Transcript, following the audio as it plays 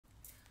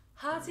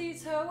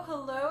Hatito,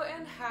 hello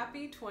and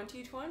happy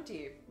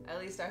 2020. At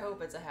least I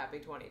hope it's a happy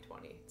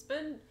 2020. It's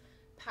been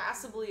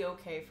passably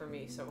okay for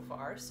me so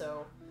far,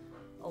 so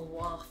I'll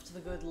waft the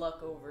good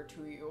luck over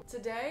to you.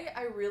 Today,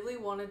 I really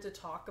wanted to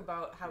talk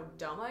about how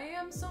dumb I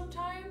am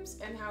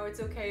sometimes and how it's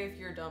okay if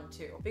you're dumb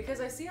too.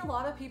 Because I see a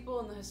lot of people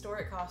in the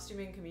historic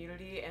costuming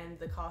community and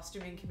the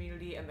costuming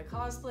community and the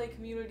cosplay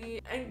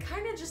community and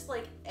kind of just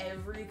like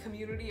every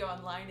community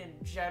online in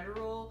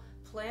general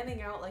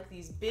planning out like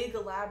these big,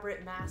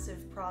 elaborate,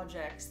 massive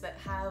projects that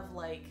have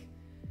like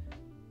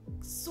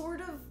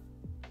sort of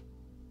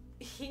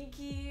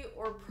hinky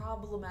or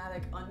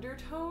problematic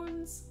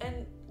undertones,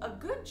 and a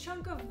good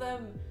chunk of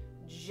them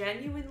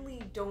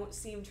genuinely don't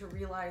seem to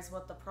realize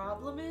what the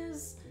problem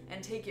is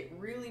and take it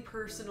really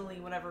personally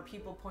whenever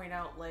people point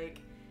out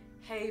like,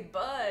 hey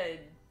bud,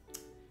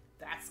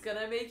 that's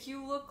gonna make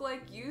you look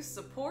like you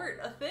support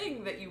a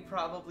thing that you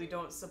probably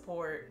don't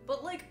support.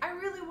 But like, I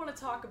really want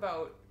to talk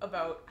about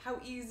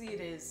how easy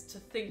it is to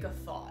think a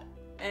thought.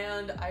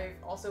 And I've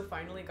also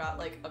finally got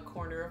like a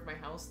corner of my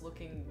house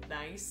looking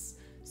nice,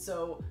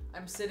 so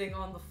I'm sitting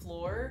on the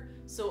floor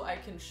so I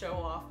can show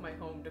off my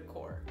home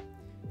decor.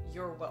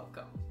 You're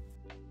welcome.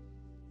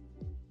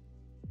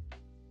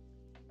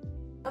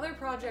 Another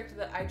project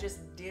that I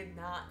just did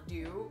not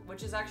do,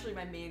 which is actually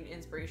my main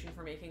inspiration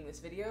for making this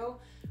video,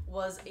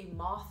 was a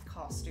moth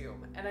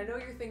costume. And I know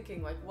you're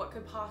thinking like, what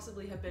could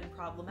possibly have been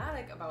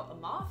problematic about a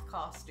moth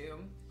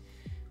costume?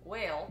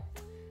 Well,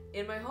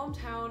 in my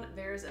hometown,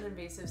 there's an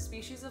invasive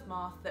species of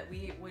moth that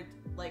we would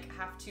like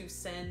have to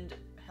send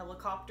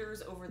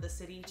helicopters over the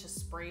city to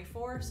spray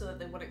for so that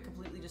they wouldn't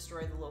completely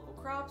destroy the local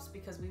crops,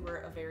 because we were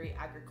a very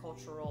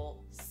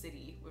agricultural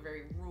city, a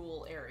very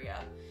rural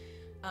area.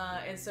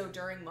 And so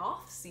during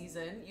moth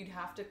season, you'd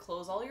have to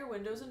close all your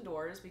windows and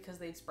doors because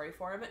they'd spray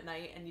for them at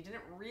night, and you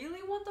didn't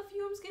really want the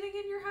fumes getting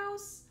in your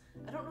house.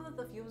 I don't know that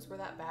the fumes were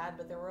that bad,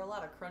 but there were a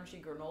lot of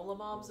crunchy granola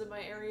moms in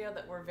my area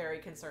that were very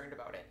concerned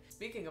about it.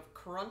 Speaking of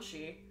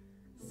crunchy,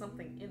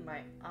 something in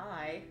my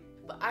eye.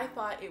 But I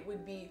thought it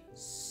would be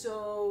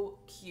so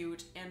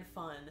cute and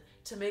fun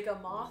to make a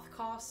moth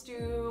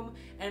costume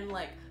and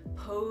like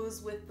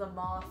pose with the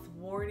moth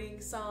warning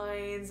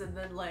signs and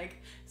then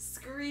like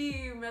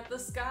scream at the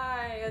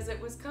sky as it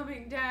was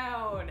coming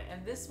down.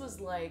 And this was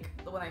like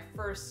when I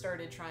first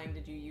started trying to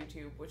do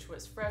YouTube, which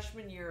was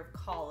freshman year of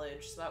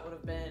college, so that would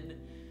have been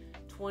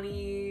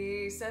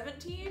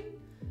 2017.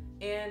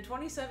 And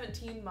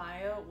 2017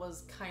 Maya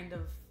was kind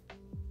of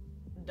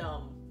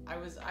dumb.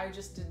 I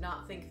just did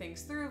not think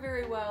things through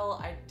very well.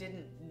 I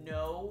didn't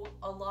know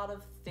a lot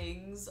of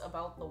things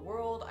about the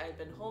world. I had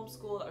been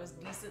homeschooled. I was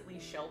decently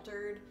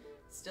sheltered.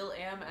 Still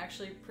am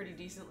actually pretty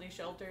decently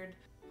sheltered.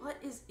 What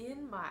is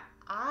in my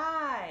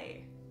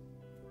eye?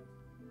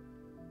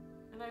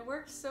 And I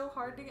worked so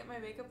hard to get my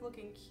makeup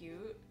looking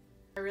cute.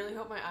 I really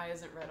hope my eye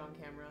isn't red on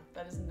camera.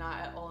 That is not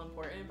at all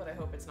important, but I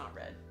hope it's not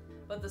red.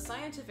 But the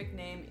scientific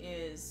name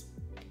is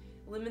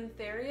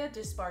Limentheria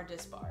dispar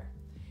dispar.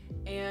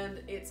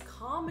 And its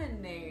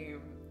common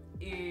name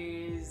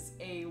is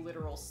a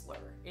literal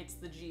slur. It's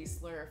the G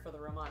slur for the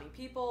Romani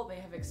people. They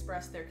have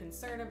expressed their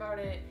concern about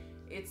it.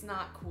 It's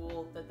not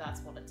cool that that's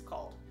what it's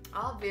called.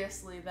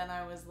 Obviously, then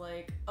I was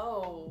like,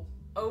 oh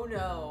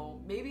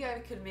no, maybe I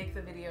could make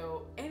the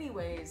video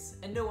anyways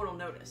and no one will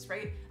notice,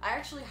 right? I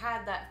actually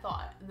had that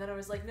thought, and then I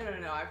was like, no,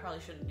 I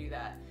probably shouldn't do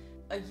that.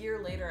 A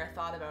year later, I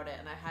thought about it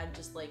and I had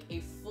just like a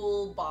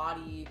full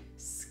body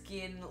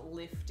skin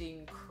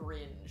lifting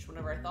cringe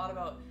whenever I thought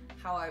about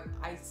how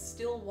I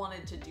still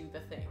wanted to do the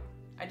thing.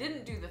 I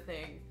didn't do the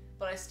thing,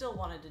 but I still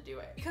wanted to do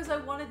it because I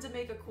wanted to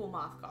make a cool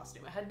moth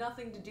costume. It had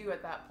nothing to do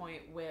at that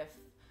point with,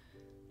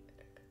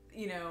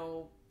 you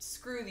know,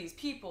 screw these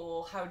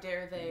people, how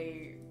dare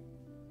they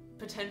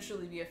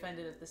potentially be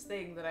offended at this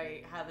thing that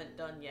I haven't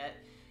done yet.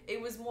 It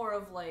was more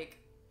of like,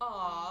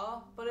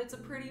 aw, but it's a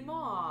pretty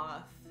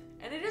moth.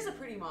 And it is a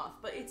pretty moth,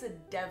 but it's a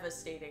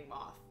devastating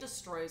moth. It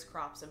destroys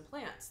crops and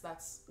plants.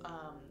 That's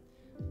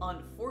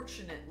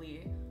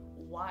unfortunately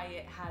why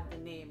it had the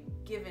name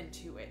given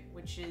to it,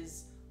 which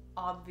is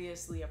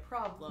obviously a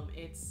problem.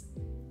 It's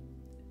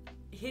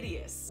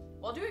hideous.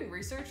 While doing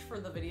research for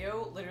the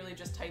video, literally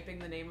just typing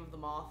the name of the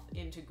moth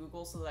into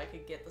Google so that I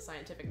could get the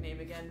scientific name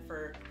again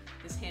for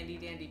this handy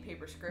dandy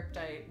paper script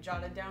I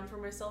jotted down for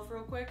myself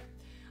real quick,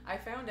 I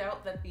found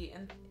out that the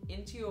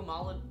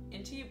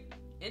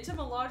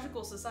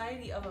Entomological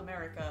Society of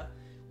America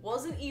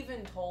wasn't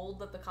even told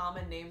that the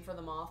common name for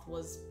the moth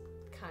was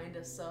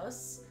kinda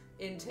sus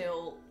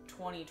until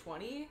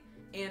 2020,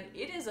 and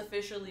it has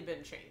officially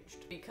been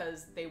changed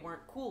because they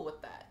weren't cool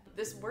with that.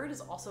 This word is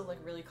also like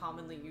really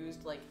commonly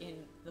used like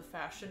in the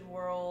fashion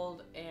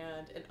world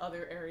and in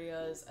other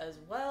areas as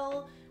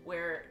well,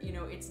 where, you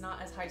know, it's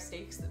not as high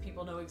stakes that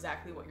people know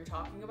exactly what you're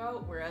talking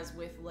about, whereas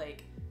with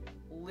like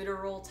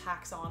literal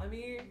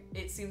taxonomy,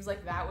 it seems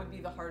like that would be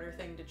the harder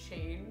thing to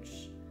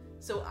change.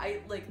 So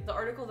the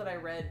article that I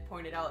read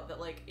pointed out that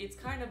like it's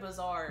kind of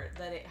bizarre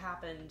that it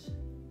happened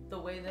the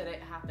way that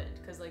it happened,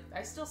 because like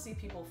I still see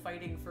people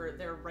fighting for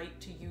their right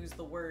to use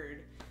the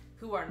word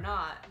who are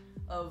not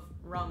of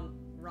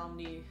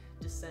Romney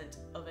descent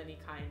of any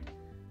kind.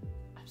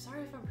 I'm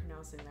sorry if I'm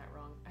pronouncing that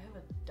wrong. I have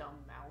a dumb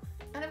mouth.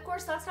 And of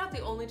course, that's not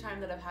the only time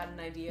that I've had an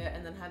idea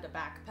and then had to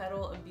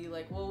backpedal and be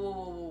like, whoa, whoa,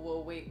 whoa, whoa, whoa,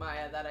 wait,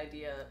 Maya, that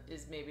idea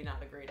is maybe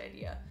not a great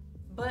idea.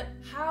 But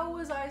how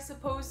was I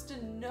supposed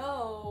to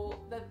know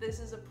that this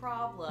is a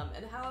problem?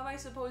 And how am I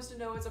supposed to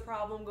know it's a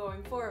problem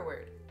going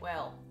forward?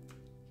 Well,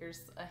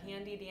 here's a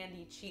handy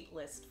dandy cheat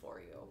list for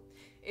you.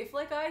 If,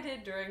 like I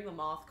did during the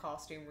Moth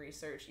costume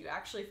research, you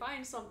actually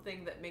find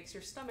something that makes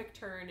your stomach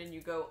turn and you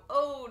go,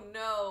 oh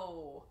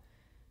no,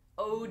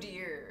 oh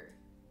dear,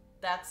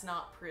 that's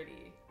not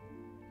pretty.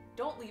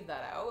 Don't leave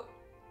that out.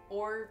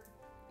 Or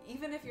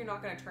even if you're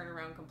not going to turn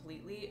around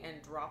completely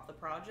and drop the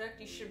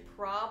project, you should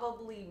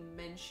probably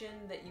mention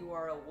that you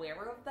are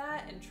aware of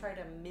that and try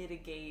to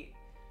mitigate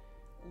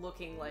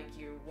looking like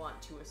you want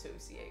to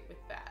associate with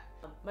that.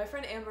 My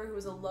friend Amber, who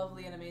is a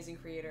lovely and amazing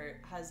creator,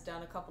 has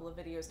done a couple of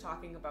videos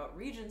talking about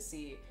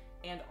Regency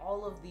and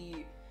all of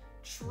the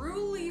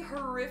truly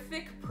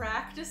horrific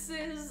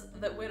practices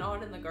that went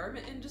on in the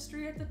garment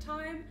industry at the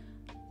time.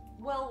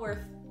 Well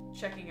worth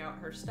checking out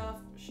her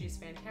stuff. She's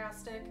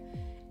fantastic.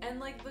 And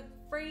like the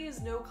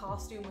phrase no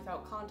costume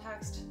without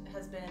context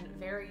has been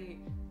very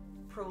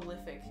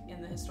prolific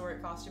in the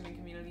historic costuming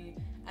community,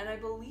 and I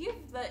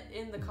believe that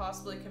in the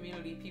cosplay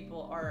community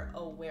people are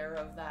aware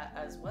of that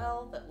as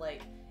well, that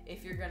like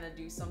if you're gonna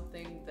do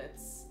something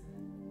that's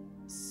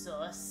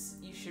sus,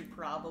 you should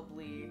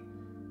probably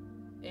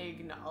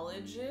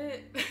acknowledge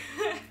it.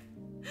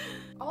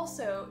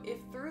 Also, if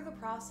through the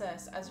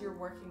process as you're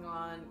working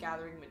on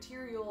gathering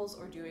materials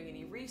or doing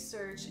any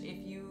research, if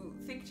you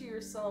think to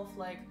yourself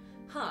like,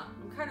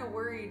 I'm kind of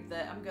worried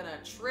that I'm gonna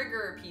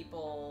trigger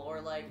people, or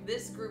like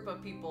this group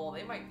of people,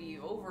 they might be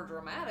over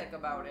dramatic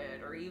about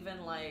it, or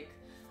even like,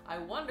 I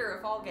wonder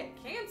if I'll get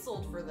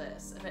canceled for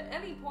this. If at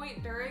any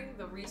point during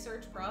the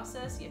research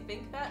process you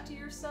think that to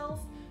yourself,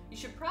 you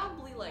should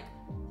probably like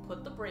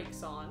put the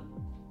brakes on,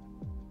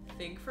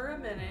 think for a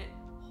minute,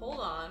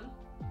 hold on,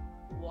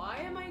 why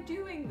am I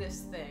doing this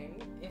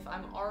thing if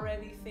I'm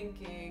already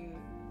thinking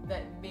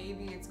that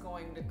maybe it's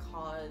going to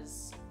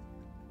cause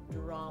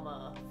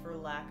drama, for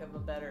lack of a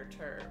better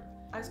term.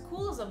 As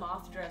cool as a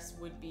moth dress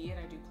would be, and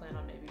I do plan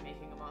on maybe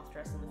making a moth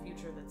dress in the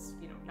future that's,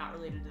 you know, not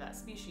related to that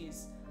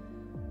species,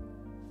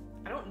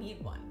 I don't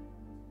need one.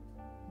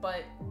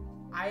 But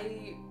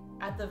I,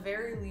 at the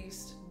very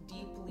least,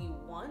 deeply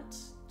want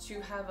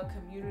to have a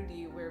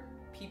community where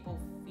people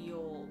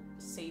feel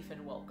safe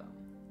and welcome.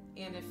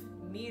 And if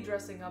me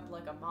dressing up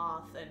like a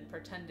moth and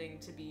pretending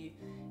to be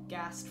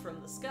gassed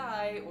from the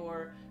sky,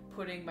 or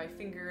putting my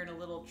finger in a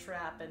little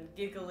trap and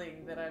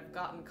giggling that I've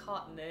gotten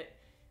caught in it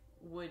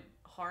would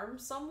harm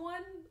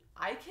someone,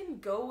 I can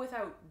go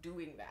without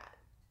doing that.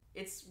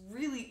 It's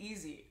really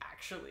easy,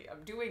 actually.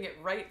 I'm doing it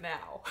right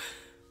now.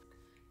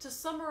 To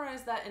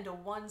summarize that into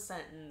one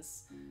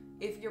sentence,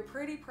 if your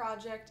pretty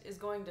project is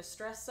going to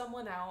stress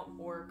someone out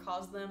or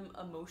cause them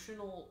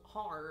emotional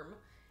harm,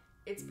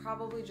 it's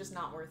probably just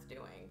not worth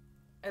doing.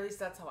 At least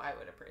that's how I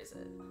would appraise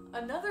it.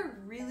 Another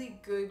really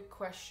good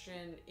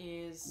question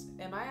is,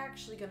 am I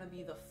actually going to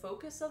be the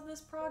focus of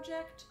this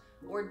project,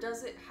 or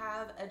does it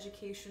have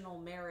educational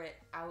merit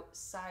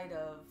outside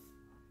of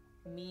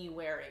me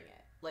wearing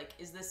it? Like,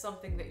 is this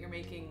something that you're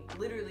making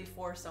literally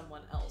for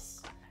someone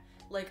else?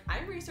 Like,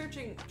 I'm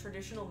researching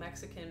traditional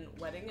Mexican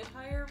wedding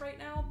attire right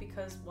now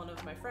because one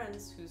of my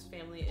friends, whose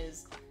family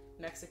is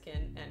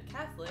Mexican and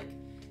Catholic,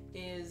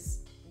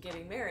 is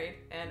getting married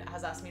and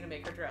has asked me to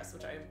make her dress,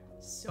 which I'm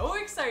so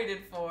excited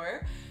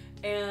for,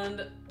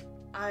 and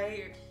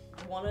I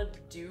want to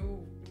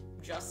do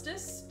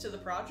justice to the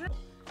project.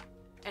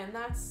 And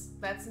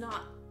that's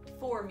not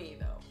for me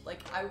though.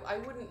 Like I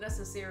wouldn't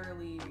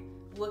necessarily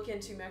look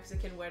into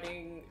Mexican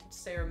wedding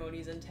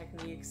ceremonies and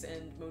techniques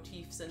and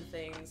motifs and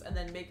things and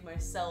then make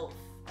myself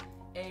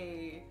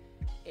a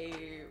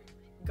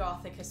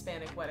gothic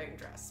Hispanic wedding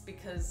dress,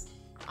 because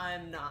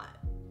I'm not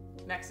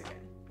Mexican.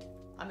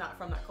 I'm not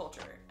from that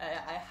culture.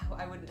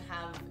 I wouldn't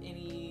have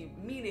any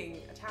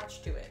meaning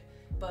attached to it.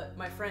 But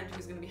my friend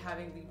who's gonna be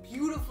having the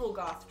beautiful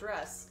goth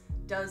dress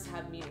does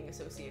have meaning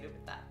associated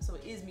with that. So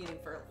it is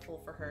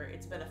meaningful for her,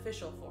 it's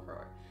beneficial for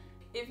her.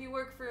 If you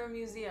work for a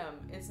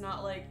museum, it's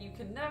not like you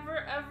can never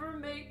ever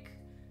make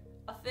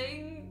a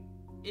thing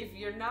if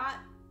you're not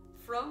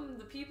from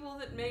the people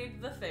that made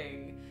the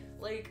thing.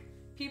 Like,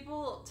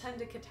 people tend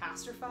to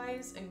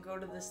catastrophize and go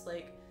to this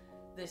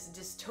this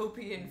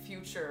dystopian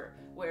future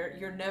where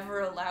you're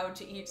never allowed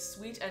to eat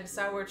sweet and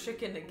sour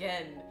chicken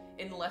again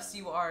unless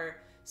you are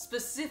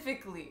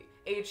specifically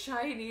a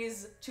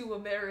Chinese to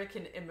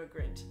American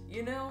immigrant,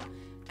 you know?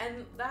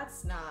 And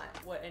that's not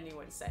what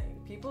anyone's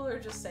saying. People are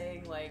just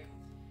saying, like,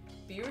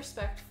 be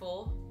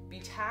respectful,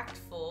 be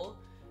tactful,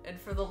 and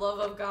for the love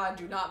of God,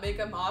 do not make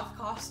a moth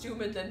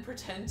costume and then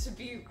pretend to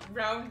be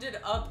rounded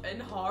up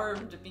and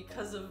harmed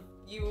because of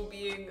you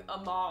being a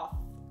moth.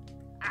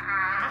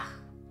 Ah!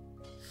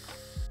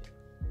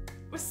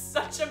 It was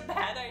such a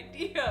bad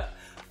idea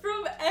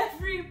from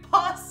every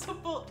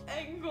possible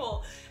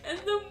angle, and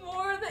the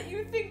more that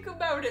you think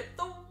about it,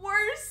 the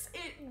worse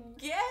it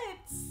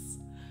gets.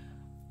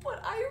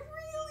 but I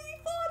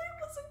really thought it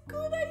was a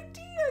good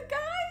idea,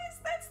 guys!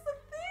 That's the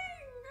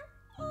thing!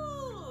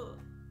 Ugh.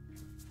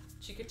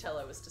 She could tell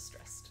I was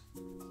distressed.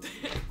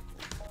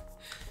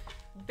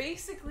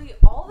 Basically,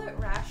 all that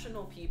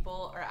rational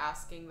people are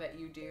asking that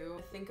you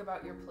do, think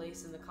about your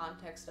place in the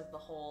context of the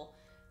whole,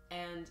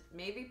 and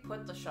maybe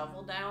put the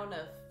shovel down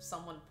if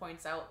someone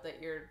points out that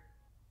you're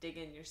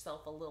digging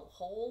yourself a little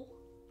hole.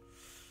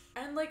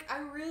 And like, I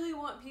really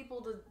want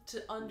people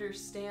to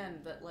understand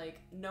that like,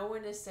 no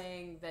one is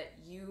saying that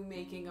you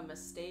making a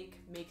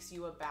mistake makes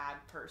you a bad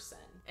person.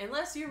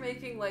 Unless you're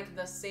making like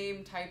the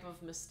same type of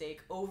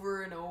mistake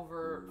over and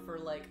over for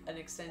like an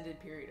extended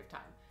period of time.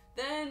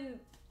 Then,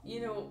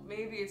 you know,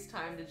 maybe it's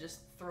time to just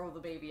throw the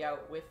baby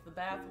out with the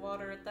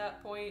bathwater at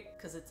that point,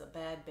 because it's a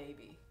bad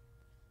baby.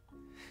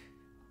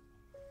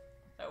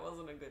 That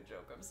wasn't a good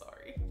joke, I'm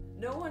sorry.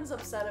 No one's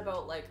upset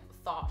about like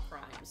thought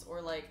crimes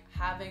or like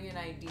having an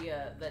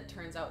idea that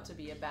turns out to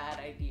be a bad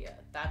idea.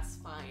 That's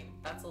fine,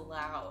 that's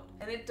allowed.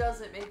 And it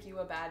doesn't make you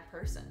a bad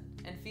person.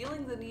 And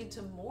feeling the need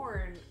to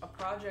mourn a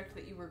project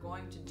that you were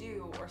going to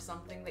do or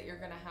something that you're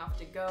gonna have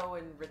to go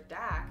and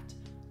redact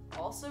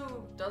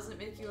also doesn't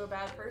make you a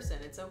bad person.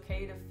 It's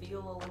okay to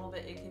feel a little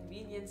bit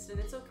inconvenienced and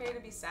it's okay to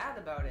be sad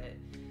about it.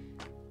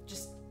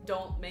 Just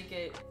don't make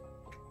it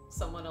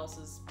someone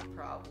else's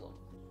problem.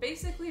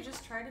 Basically,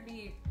 just try to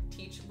be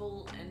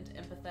teachable and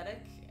empathetic,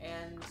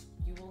 and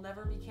you will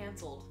never be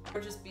canceled. Or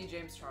just be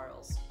James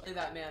Charles.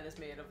 That man is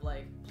made of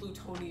like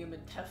plutonium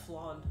and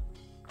Teflon.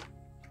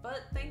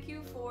 But thank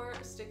you for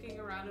sticking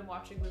around and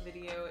watching the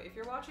video. If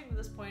you're watching to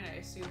this point, I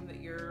assume that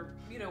you're,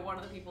 you know, one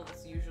of the people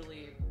that's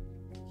usually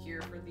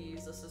here for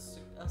these,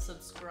 a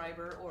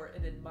subscriber or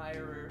an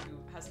admirer who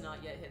has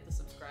not yet hit the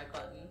subscribe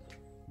button.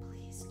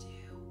 Please do.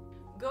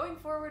 Going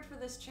forward for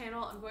this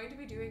channel, I'm going to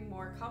be doing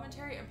more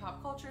commentary and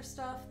pop culture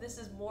stuff. This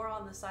is more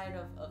on the side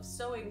of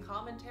sewing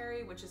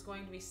commentary, which is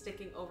going to be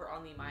sticking over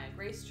on the Maya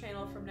Grace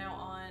channel from now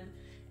on.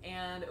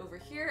 And over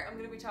here, I'm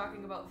going to be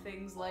talking about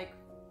things like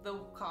the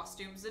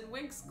costumes in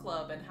Winx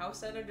Club and how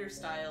Senator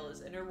style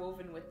is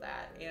interwoven with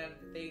that and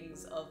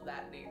things of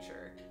that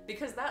nature.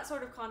 Because that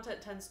sort of content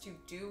tends to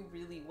do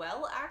really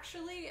well,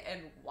 actually,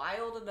 and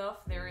wild enough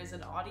there is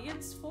an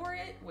audience for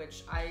it,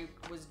 which I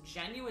was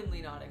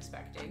genuinely not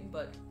expecting,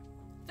 but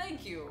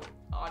thank you,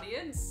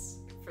 audience,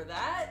 for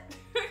that.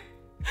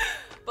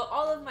 But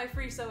all of my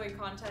free sewing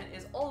content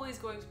is always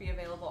going to be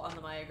available on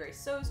the Maya Grace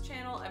Sews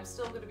channel. I'm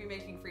still going to be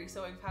making free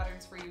sewing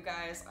patterns for you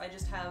guys. I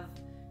just have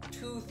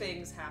 2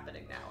 things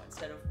happening now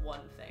instead of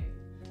 1 thing.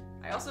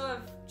 I also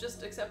have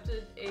just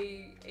accepted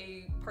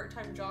a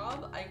part-time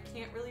job. I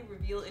can't really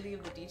reveal any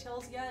of the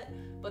details yet,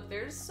 but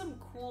there's some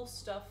cool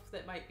stuff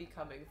that might be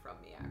coming from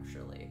me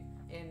actually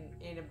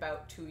in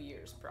about 2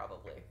 years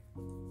probably.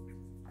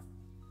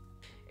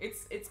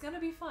 It's gonna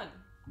be fun.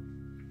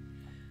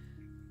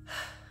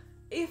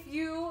 If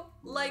you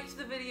liked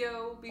the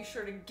video, be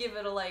sure to give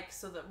it a like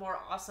so that more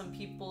awesome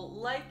people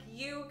like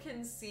you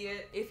can see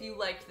it. If you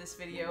liked this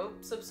video,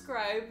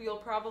 subscribe. You'll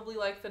probably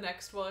like the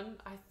next one.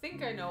 I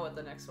think I know what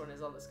the next one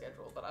is on the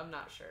schedule, but I'm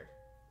not sure.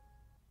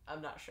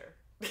 I'm not sure.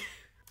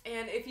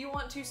 And if you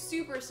want to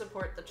super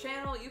support the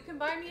channel, you can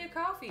buy me a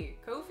coffee.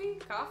 Ko-fi?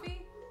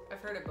 Coffee? I've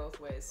heard it both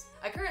ways.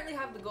 I currently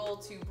have the goal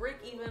to break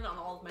even on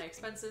all of my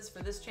expenses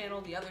for this channel,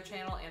 the other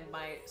channel, and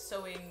my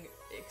sewing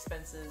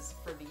expenses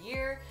for the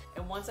year.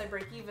 And once I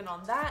break even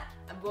on that,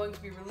 I'm going to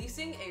be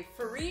releasing a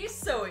free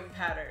sewing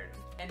pattern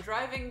and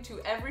driving to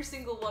every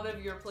single one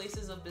of your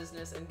places of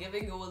business and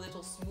giving you a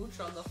little smooch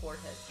on the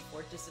forehead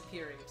before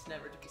disappearing,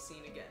 never to be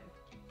seen again.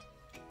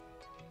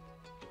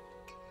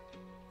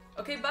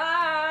 Okay,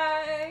 bye!